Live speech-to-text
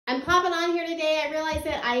I'm popping on here today. I realize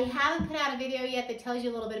that I haven't put out a video yet that tells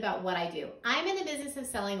you a little bit about what I do. I'm in the business of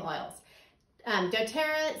selling oils.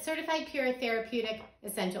 doTERRA certified pure therapeutic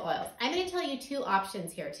essential oils. I'm going to tell you two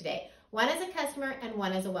options here today. One as a customer and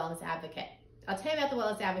one as a wellness advocate. I'll tell you about the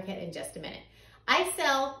wellness advocate in just a minute. I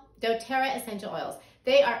sell doTERRA essential oils.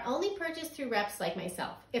 They are only purchased through reps like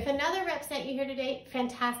myself. If another rep sent you here today,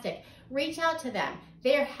 fantastic. Reach out to them.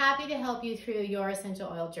 They are happy to help you through your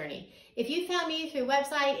essential oil journey. If you found me through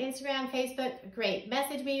website, Instagram, Facebook, great.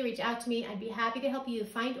 Message me, reach out to me. I'd be happy to help you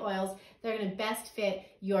find oils that are going to best fit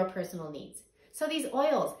your personal needs. So these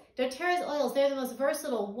oils, doTERRA's oils, they're the most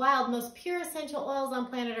versatile, wild, most pure essential oils on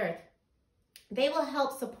planet Earth. They will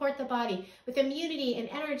help support the body with immunity and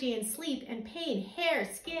energy and sleep and pain, hair,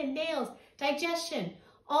 skin, nails, digestion,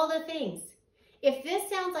 all the things. If this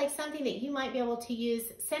sounds like something that you might be able to use,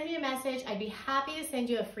 send me a message. I'd be happy to send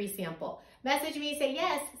you a free sample. Message me, say,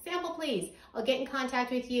 yes, sample please. I'll get in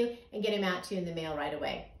contact with you and get them out to you in the mail right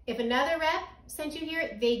away. If another rep sent you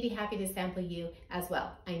here, they'd be happy to sample you as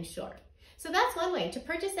well, I'm sure. So that's one way to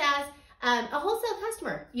purchase as a wholesale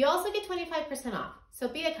customer. You also get 25% off, so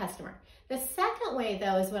be a customer. The second way,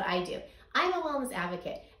 though, is what I do. I'm a wellness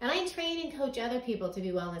advocate, and I train and coach other people to be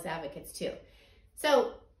wellness advocates too.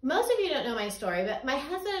 So most of you don't know my story, but my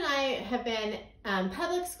husband and I have been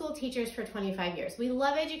public school teachers for 25 years. We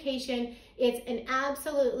love education. It's an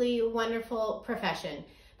absolutely wonderful profession,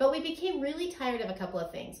 but we became really tired of a couple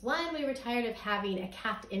of things. One, we were tired of having a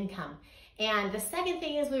capped income. And the second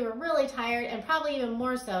thing is we were really tired, and probably even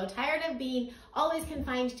more so, tired of being always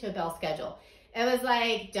confined to a bell schedule. It was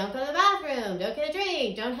like, don't go to the bathroom, don't get a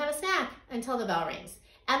drink, don't have a snack until the bell rings.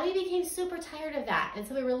 And we became super tired of that. And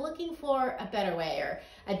so we were looking for a better way or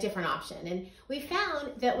a different option. And we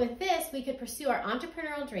found that with this, we could pursue our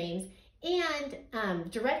entrepreneurial dreams and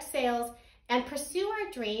direct sales and pursue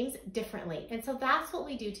our dreams differently. And so that's what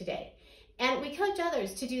we do today. And we coach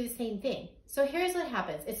others to do the same thing. So here's what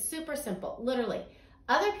happens. It's super simple, literally.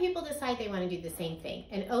 Other people decide they want to do the same thing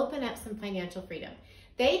and open up some financial freedom.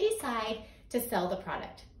 They decide to sell the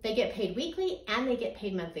product. They get paid weekly and they get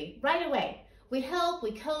paid monthly right away. We help,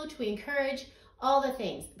 we coach, we encourage, all the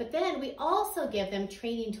things. But then we also give them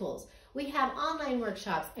training tools. We have online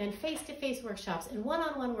workshops and face-to-face workshops and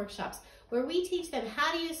one-on-one workshops where we teach them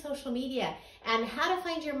how to use social media and how to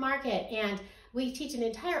find your market. And we teach an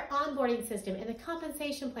entire onboarding system and a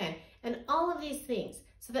compensation plan and all of these things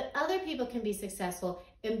so that other people can be successful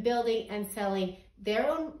in building and selling their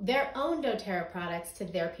own doTERRA products to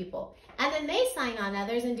their people. And then they sign on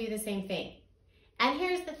others and do the same thing. And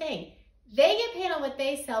here's the thing. They get paid on what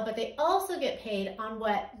they sell, but they also get paid on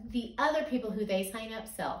what the other people who they sign up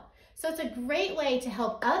sell. So it's a great way to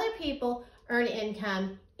help other people earn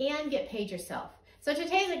income and get paid yourself. So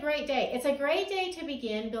today's a great day. It's a great day to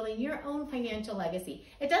begin building your own financial legacy.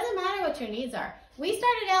 It doesn't matter what your needs are. We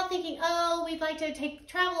started out thinking, oh, we'd like to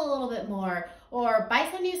travel a little bit more or buy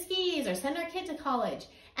some new skis or send our kid to college.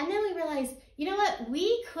 And then we realized, you know what?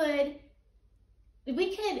 We could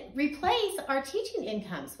replace our teaching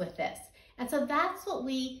incomes with this. And so that's what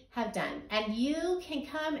we have done. And you can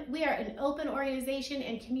come, we are an open organization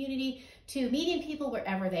and community to meeting people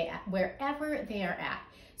wherever they are at.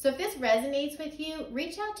 So if this resonates with you,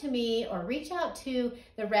 reach out to me or reach out to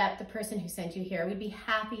the rep, the person who sent you here. We'd be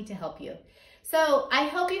happy to help you. So I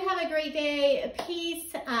hope you have a great day.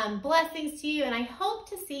 Peace, blessings to you, and I hope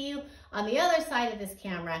to see you on the other side of this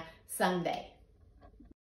camera someday.